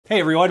Hey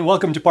everyone,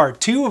 welcome to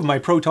part 2 of my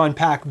Proton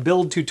pack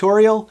build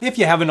tutorial. If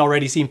you haven't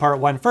already seen part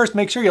 1 first,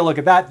 make sure you look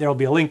at that. There will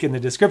be a link in the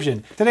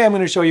description. Today I'm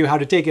going to show you how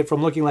to take it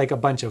from looking like a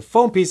bunch of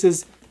foam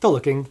pieces to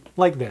looking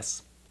like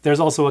this. There's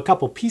also a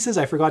couple pieces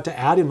I forgot to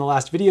add in the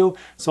last video,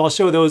 so I'll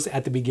show those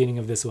at the beginning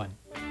of this one.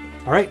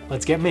 Alright,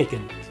 let's get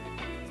making.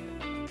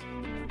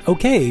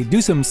 Okay,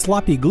 do some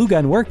sloppy glue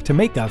gun work to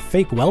make a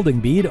fake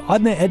welding bead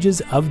on the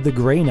edges of the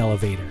grain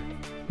elevator.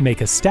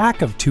 Make a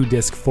stack of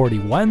 2-disc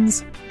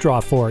 41s,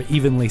 draw 4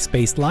 evenly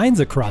spaced lines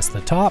across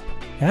the top,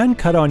 and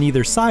cut on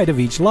either side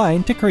of each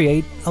line to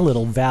create a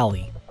little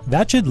valley.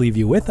 That should leave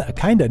you with a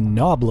kinda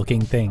knob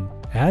looking thing.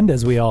 And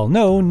as we all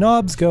know,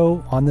 knobs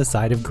go on the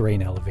side of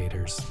grain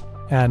elevators.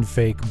 And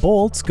fake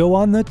bolts go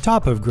on the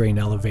top of grain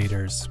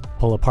elevators.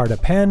 Pull apart a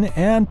pen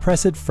and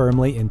press it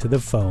firmly into the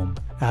foam.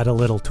 Add a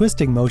little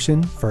twisting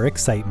motion for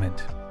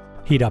excitement.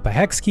 Heat up a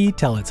hex key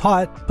till it's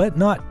hot, but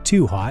not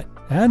too hot,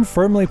 and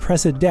firmly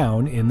press it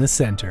down in the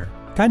center.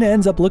 Kinda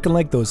ends up looking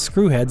like those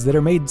screw heads that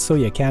are made so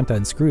you can't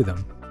unscrew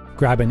them.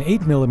 Grab an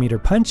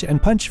 8mm punch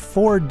and punch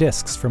 4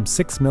 discs from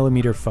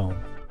 6mm foam.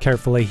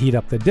 Carefully heat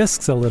up the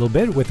discs a little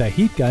bit with a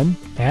heat gun,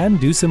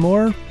 and do some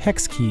more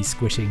hex key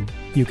squishing.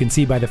 You can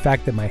see by the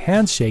fact that my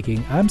hand's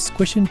shaking, I'm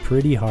squishing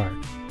pretty hard.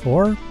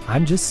 Or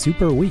I'm just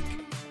super weak.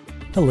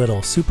 A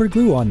little super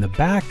glue on the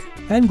back,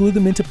 and glue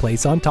them into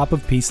place on top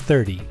of piece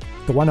 30,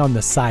 the one on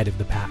the side of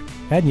the pack.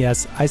 And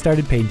yes, I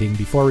started painting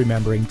before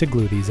remembering to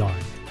glue these on.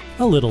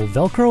 A little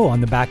Velcro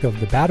on the back of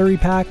the battery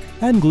pack,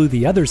 and glue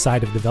the other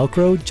side of the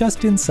Velcro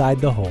just inside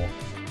the hole.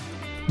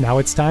 Now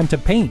it's time to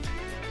paint.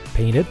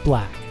 Paint it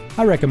black.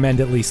 I recommend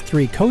at least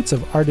 3 coats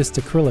of artist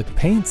acrylic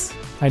paints.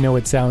 I know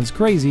it sounds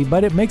crazy,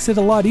 but it makes it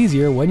a lot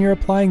easier when you're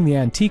applying the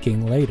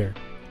antiquing later.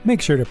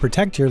 Make sure to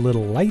protect your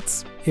little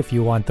lights if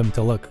you want them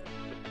to look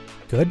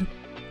good.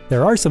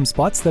 There are some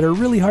spots that are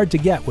really hard to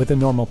get with a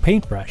normal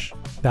paintbrush.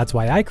 That's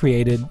why I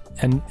created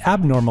an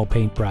abnormal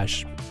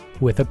paintbrush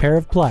with a pair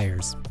of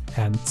pliers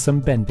and some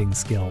bending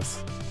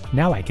skills.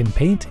 Now I can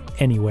paint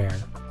anywhere.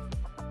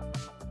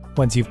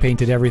 Once you've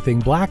painted everything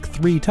black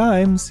 3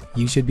 times,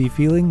 you should be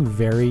feeling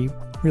very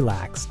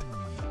relaxed.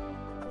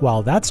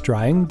 While that's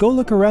drying, go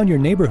look around your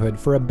neighborhood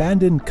for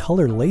abandoned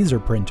color laser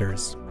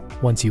printers.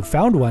 Once you've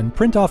found one,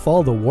 print off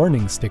all the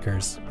warning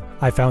stickers.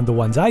 I found the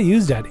ones I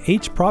used at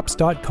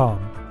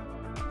hprops.com.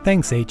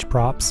 Thanks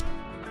hprops.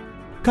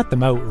 Cut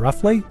them out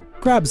roughly,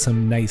 grab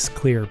some nice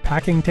clear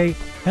packing tape,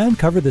 and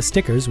cover the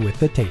stickers with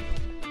the tape.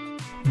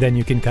 Then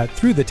you can cut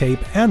through the tape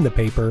and the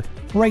paper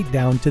right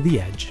down to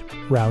the edge.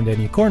 Round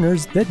any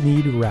corners that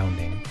need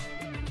rounding.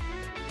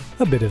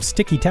 A bit of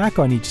sticky tack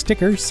on each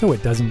sticker so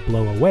it doesn't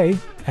blow away,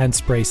 and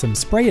spray some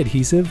spray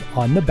adhesive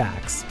on the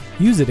backs.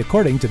 Use it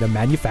according to the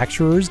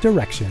manufacturer's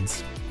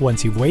directions.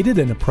 Once you've waited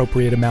an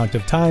appropriate amount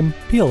of time,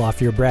 peel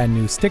off your brand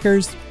new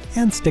stickers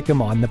and stick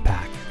them on the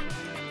pack.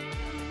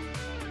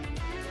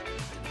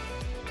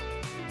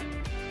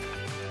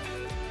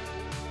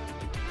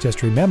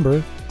 Just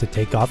remember to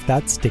take off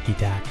that sticky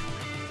tack.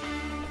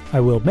 I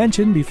will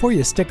mention before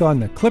you stick on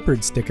the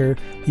clippered sticker,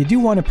 you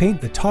do want to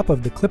paint the top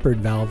of the clippered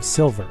valve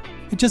silver.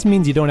 It just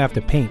means you don't have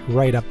to paint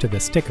right up to the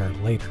sticker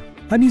later.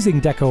 I'm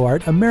using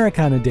DecoArt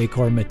Americana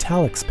Decor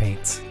Metallics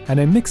paints, and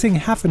I'm mixing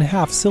half and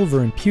half silver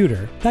and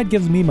pewter. That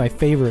gives me my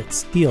favorite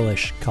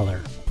steelish color.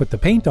 Put the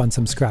paint on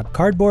some scrap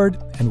cardboard,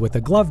 and with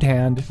a gloved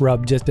hand,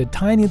 rub just a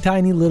tiny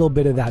little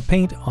bit of that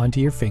paint onto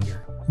your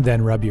finger.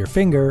 Then rub your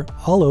finger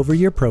all over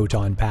your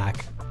Proton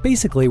pack.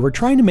 Basically, we're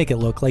trying to make it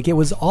look like it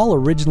was all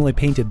originally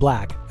painted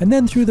black, and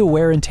then through the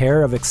wear and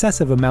tear of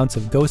excessive amounts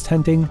of ghost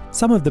hunting,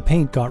 some of the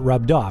paint got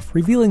rubbed off,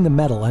 revealing the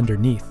metal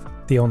underneath.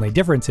 The only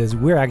difference is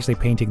we're actually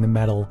painting the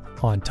metal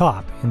on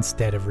top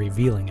instead of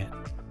revealing it.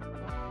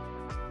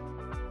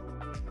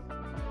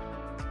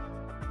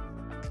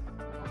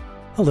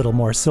 A little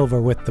more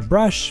silver with the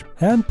brush,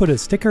 and put a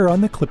sticker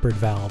on the clippered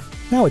valve.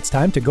 Now it's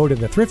time to go to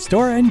the thrift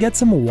store and get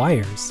some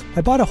wires.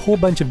 I bought a whole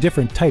bunch of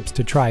different types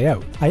to try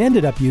out. I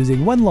ended up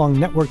using one long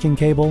networking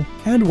cable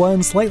and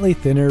one slightly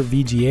thinner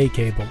VGA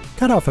cable.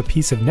 Cut off a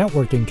piece of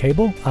networking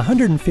cable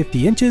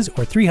 150 inches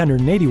or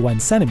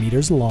 381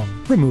 centimeters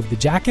long. Remove the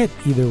jacket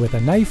either with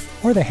a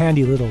knife or the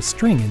handy little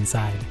string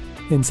inside.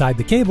 Inside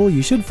the cable,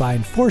 you should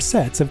find 4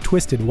 sets of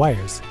twisted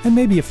wires, and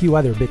maybe a few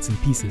other bits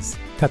and pieces.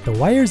 Cut the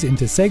wires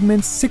into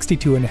segments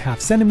 62.5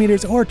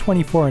 centimeters or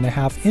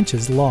 24.5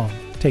 inches long.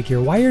 Take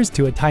your wires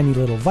to a tiny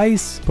little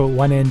vise, put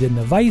one end in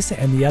the vise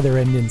and the other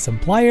end in some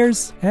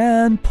pliers,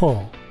 and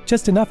pull.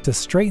 Just enough to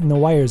straighten the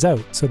wires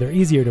out so they're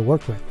easier to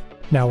work with.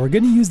 Now we're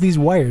going to use these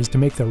wires to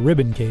make the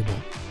ribbon cable,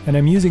 and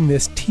I'm using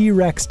this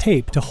T-Rex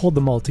tape to hold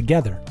them all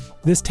together.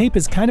 This tape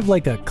is kind of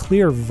like a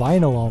clear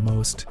vinyl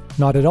almost.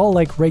 Not at all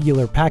like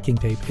regular packing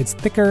tape, it's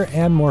thicker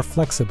and more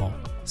flexible.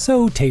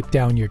 So tape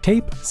down your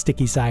tape,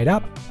 sticky side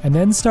up, and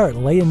then start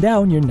laying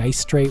down your nice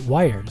straight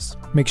wires.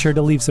 Make sure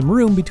to leave some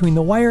room between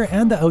the wire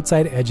and the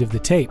outside edge of the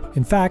tape.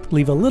 In fact,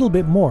 leave a little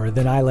bit more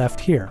than I left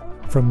here.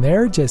 From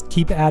there, just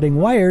keep adding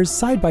wires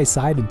side by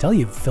side until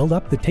you've filled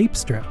up the tape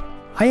strip.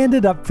 I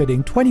ended up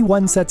fitting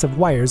 21 sets of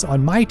wires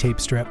on my tape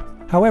strip.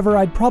 However,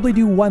 I'd probably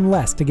do one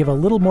less to give a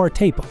little more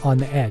tape on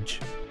the edge.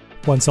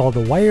 Once all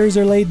the wires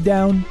are laid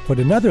down, put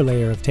another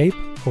layer of tape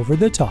over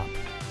the top.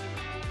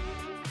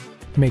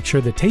 Make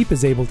sure the tape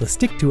is able to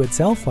stick to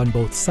itself on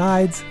both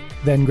sides,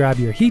 then grab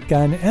your heat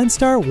gun and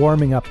start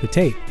warming up the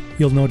tape.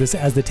 You'll notice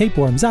as the tape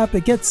warms up,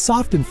 it gets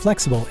soft and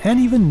flexible and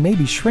even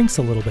maybe shrinks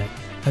a little bit.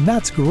 And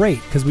that's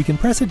great because we can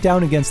press it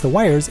down against the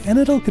wires and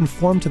it'll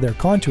conform to their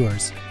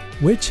contours,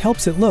 which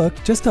helps it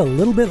look just a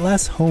little bit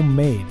less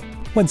homemade.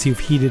 Once you've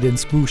heated and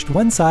squooshed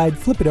one side,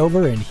 flip it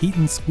over and heat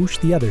and squoosh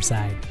the other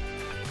side.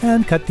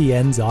 And cut the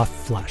ends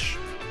off flush.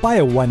 Buy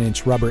a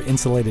 1-inch rubber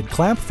insulated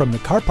clamp from the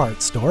car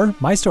parts store.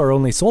 My store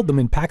only sold them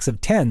in packs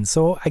of 10,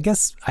 so I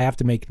guess I have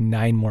to make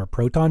 9 more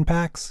Proton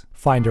packs.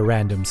 Find a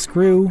random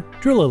screw,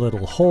 drill a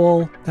little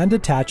hole, and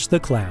attach the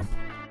clamp.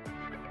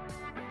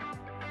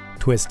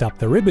 Twist up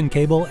the ribbon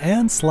cable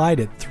and slide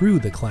it through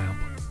the clamp.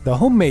 The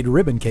homemade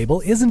ribbon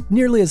cable isn't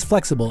nearly as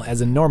flexible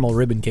as a normal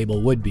ribbon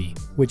cable would be,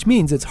 which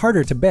means it's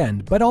harder to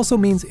bend, but also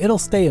means it'll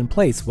stay in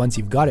place once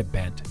you've got it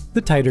bent.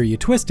 The tighter you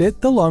twist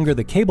it, the longer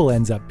the cable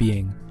ends up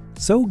being.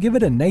 So give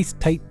it a nice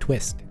tight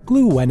twist.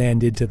 Glue one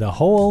end into the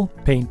hole,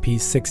 paint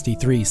piece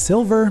 63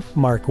 silver,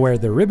 mark where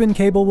the ribbon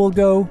cable will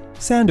go,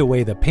 sand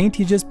away the paint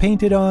you just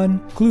painted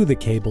on, glue the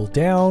cable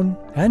down,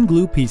 and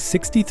glue piece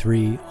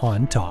 63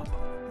 on top.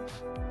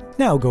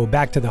 Now go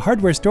back to the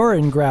hardware store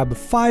and grab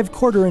 5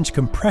 1/4-inch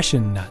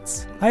compression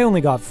nuts. I only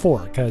got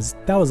 4 cause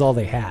that was all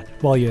they had.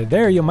 While you're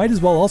there, you might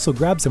as well also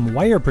grab some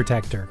wire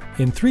protector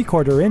in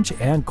 3/4-inch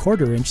and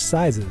 1/4-inch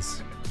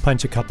sizes.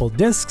 Punch a couple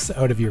discs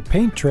out of your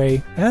paint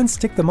tray and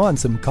stick them on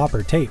some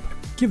copper tape.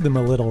 Give them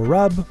a little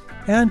rub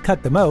and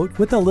cut them out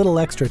with a little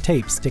extra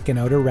tape sticking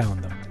out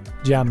around them.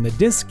 Jam the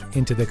disc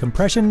into the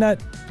compression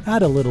nut,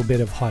 add a little bit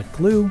of hot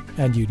glue,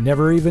 and you'd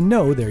never even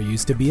know there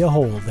used to be a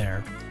hole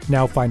there.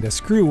 Now find a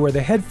screw where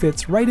the head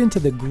fits right into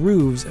the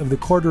grooves of the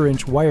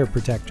 1/4-inch wire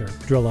protector.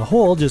 Drill a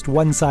hole just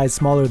one size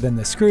smaller than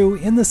the screw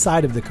in the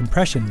side of the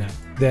compression nut.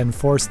 Then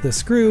force the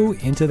screw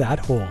into that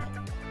hole.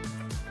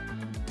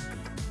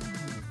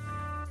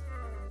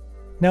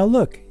 Now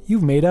look,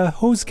 you've made a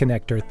hose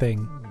connector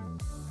thing.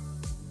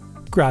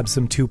 Grab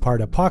some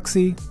 2-part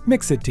epoxy,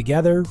 mix it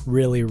together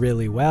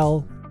really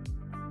well.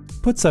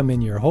 Put some in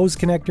your hose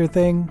connector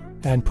thing,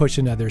 and push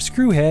another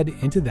screw head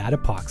into that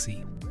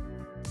epoxy.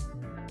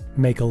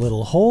 Make a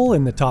little hole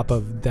in the top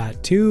of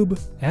that tube,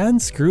 and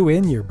screw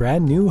in your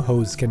brand new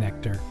hose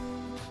connector.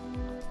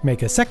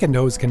 Make a second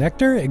hose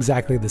connector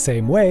exactly the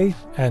same way,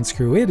 and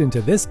screw it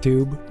into this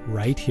tube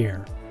right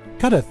here.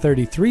 Cut a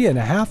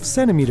 33.5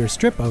 centimeter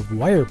strip of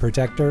wire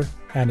protector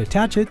and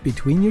attach it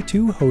between your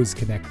 2 hose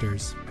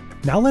connectors.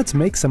 Now let's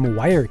make some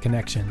wire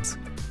connections.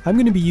 I'm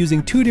going to be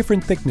using 2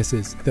 different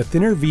thicknesses, the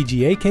thinner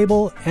VGA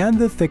cable and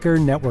the thicker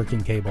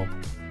networking cable.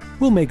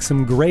 We'll make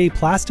some gray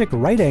plastic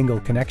right angle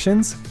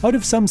connections out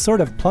of some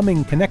sort of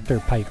plumbing connector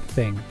pipe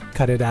thing.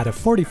 Cut it at a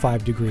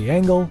 45-degree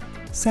angle,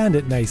 sand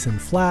it nice and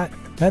flat,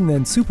 and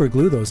then super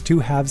glue those 2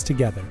 halves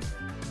together.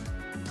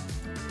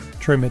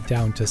 Trim it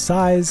down to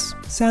size,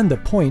 sand the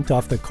point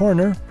off the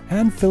corner,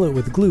 and fill it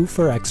with glue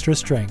for extra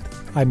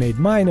strength. I made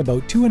mine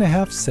about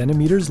 2.5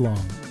 centimeters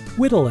long.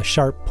 Whittle a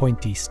sharp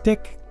pointy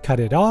stick, cut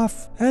it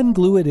off, and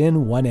glue it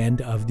in one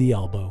end of the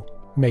elbow.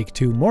 Make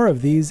 2 more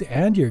of these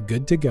and you're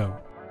good to go.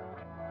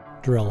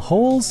 Drill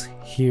holes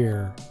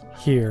here,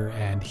 here,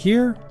 and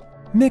here.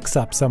 Mix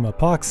up some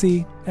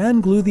epoxy,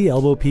 and glue the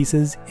elbow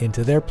pieces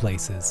into their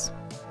places.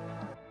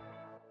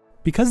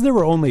 Because there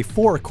were only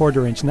 4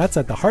 1/4-inch nuts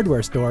at the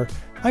hardware store,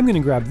 I'm going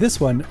to grab this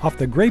one off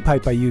the gray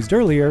pipe I used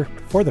earlier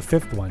for the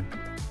 5th one.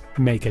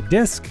 Make a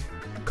disc,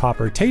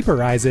 copper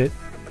taperize it,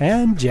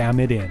 and jam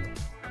it in.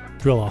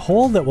 Drill a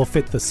hole that will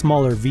fit the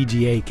smaller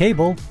VGA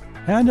cable,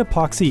 and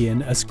epoxy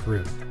in a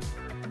screw.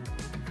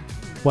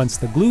 Once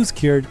the glue's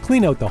cured,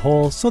 clean out the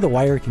hole so the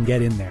wire can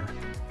get in there.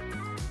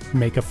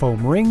 Make a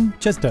foam ring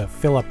just to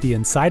fill up the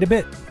inside a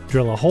bit,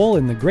 drill a hole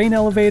in the grain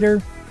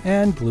elevator,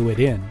 and glue it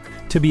in.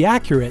 To be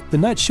accurate, the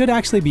nut should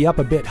actually be up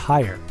a bit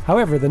higher.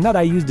 However, the nut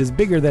I used is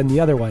bigger than the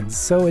other ones,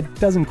 so it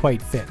doesn't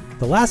quite fit.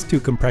 The last 2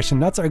 compression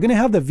nuts are going to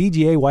have the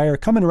VGA wire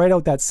coming right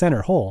out that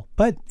center hole,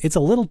 but it's a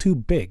little too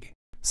big.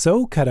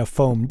 So cut a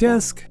foam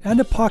disc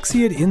and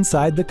epoxy it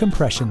inside the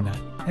compression nut,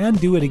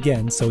 and do it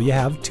again so you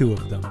have 2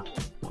 of them.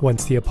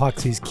 Once the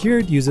epoxy's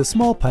cured, use a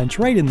small punch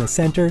right in the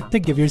center to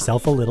give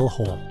yourself a little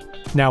hole.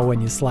 Now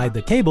when you slide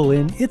the cable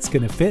in, it's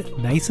going to fit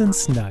nice and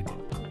snug.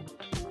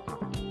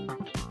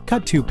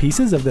 Cut 2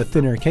 pieces of the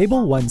thinner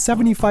cable, one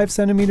 75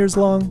 centimeters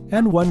long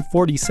and one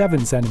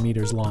 47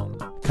 centimeters long.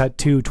 Cut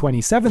 2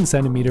 27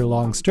 centimeter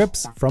long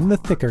strips from the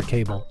thicker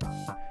cable.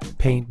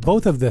 Paint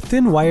both of the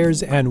thin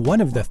wires and one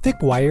of the thick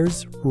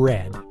wires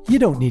red. You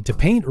don't need to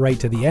paint right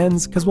to the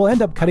ends because we'll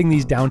end up cutting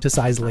these down to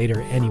size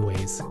later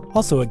anyways.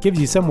 Also, it gives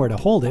you somewhere to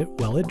hold it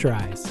while it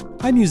dries.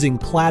 I'm using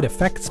Plaid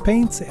Effects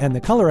paints and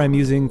the color I'm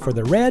using for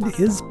the red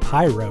is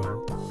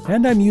Pyro.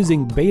 And I'm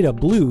using Beta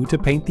Blue to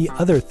paint the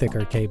other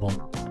thicker cable.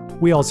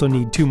 We also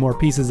need 2 more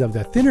pieces of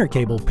the thinner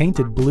cable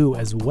painted blue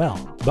as well,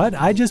 but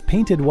I just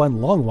painted one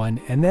long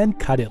one and then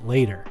cut it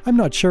later. I'm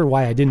not sure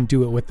why I didn't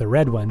do it with the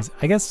red ones.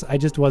 I guess I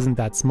just wasn't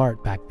that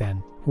smart back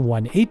then.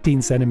 One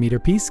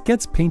 18cm piece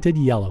gets painted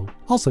yellow,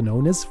 also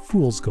known as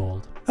fool's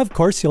gold. Of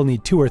course, you'll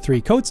need 2 or 3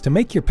 coats to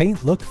make your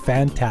paint look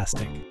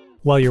fantastic.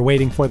 While you're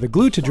waiting for the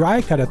glue to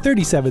dry, cut a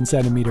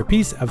 37cm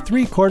piece of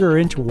 3/4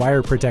 inch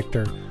wire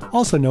protector,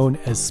 also known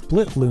as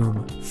split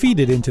loom. Feed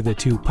it into the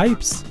 2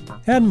 pipes,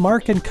 and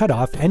mark and cut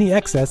off any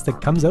excess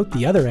that comes out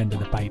the other end of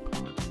the pipe.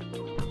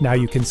 Now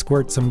you can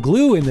squirt some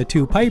glue in the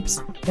 2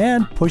 pipes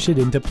and push it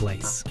into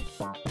place.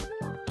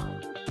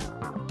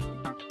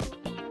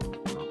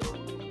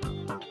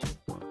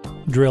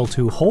 Drill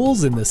 2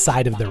 holes in the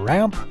side of the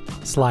ramp,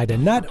 slide a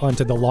nut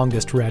onto the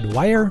longest red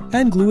wire,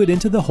 and glue it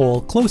into the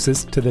hole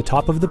closest to the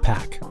top of the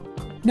pack.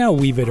 Now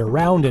weave it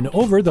around and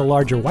over the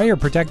larger wire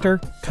protector,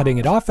 cutting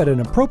it off at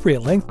an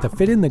appropriate length to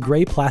fit in the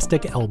gray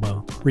plastic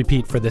elbow.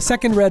 Repeat for the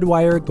second red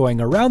wire,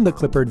 going around the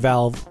clippered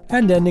valve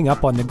and ending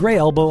up on the gray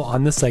elbow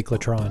on the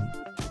cyclotron.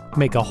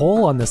 Make a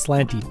hole on the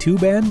slanty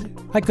tube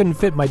end. I couldn't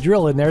fit my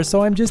drill in there,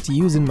 so I'm just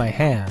using my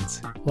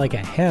hands, like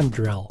a hand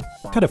drill.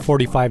 Cut a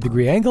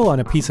 45-degree angle on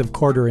a piece of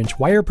 1/4 inch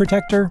wire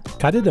protector,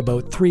 cut it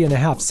about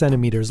 3.5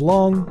 centimeters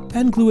long,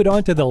 and glue it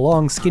onto the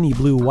long skinny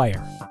blue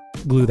wire.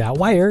 Glue that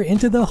wire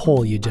into the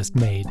hole you just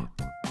made.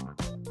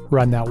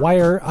 Run that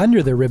wire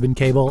under the ribbon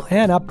cable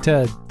and up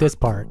to this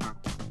part,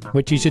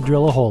 which you should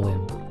drill a hole in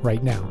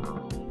right now.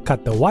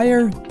 Cut the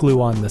wire,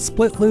 glue on the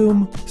split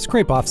loom,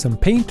 scrape off some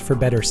paint for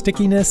better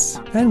stickiness,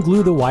 and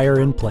glue the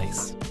wire in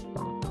place.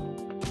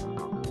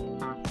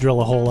 Drill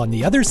a hole on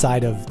the other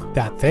side of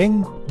that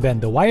thing,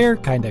 bend the wire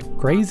kinda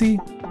crazy,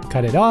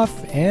 cut it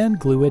off, and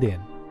glue it in.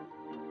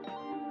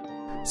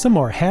 Some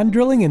more hand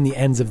drilling in the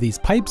ends of these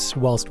pipes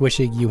whilst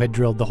wishing you had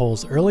drilled the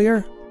holes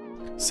earlier.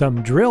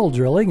 Some drill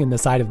drilling in the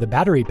side of the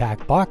battery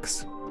pack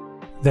box.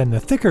 Then the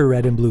thicker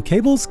red and blue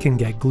cables can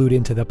get glued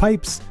into the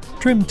pipes,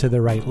 trimmed to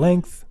the right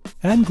length,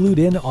 and glued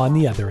in on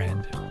the other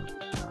end.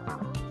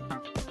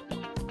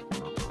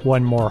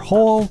 One more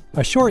hole,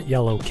 a short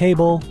yellow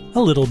cable,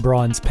 a little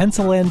bronze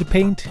pencil end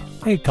paint,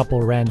 a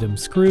couple random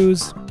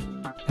screws,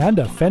 and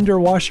a fender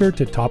washer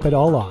to top it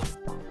all off.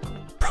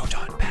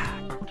 Proton pack.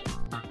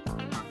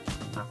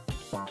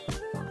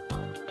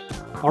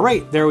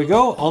 Alright, there we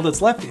go. All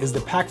that's left is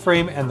the pack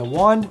frame and the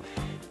wand.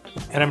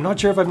 And I'm not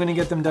sure if I'm going to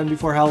get them done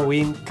before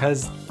Halloween,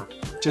 because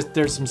just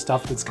there's some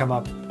stuff that's come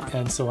up,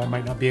 and so I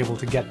might not be able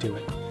to get to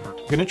it.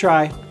 I'm going to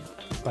try,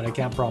 but I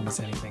can't promise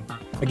anything.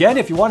 Again,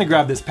 if you want to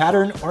grab this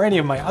pattern or any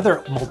of my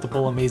other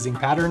multiple amazing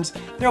patterns,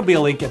 there'll be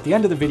a link at the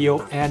end of the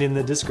video and in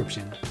the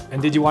description.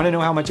 And did you want to know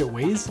how much it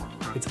weighs?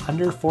 It's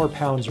under 4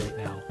 pounds right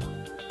now,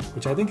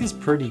 which I think is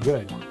pretty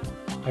good.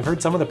 I've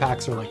heard some of the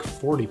packs are like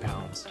 40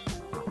 pounds.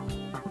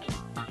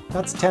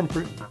 That's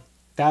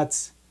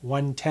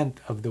 1/10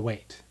 of the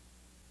weight.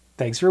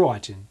 Thanks for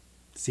watching.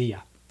 See ya.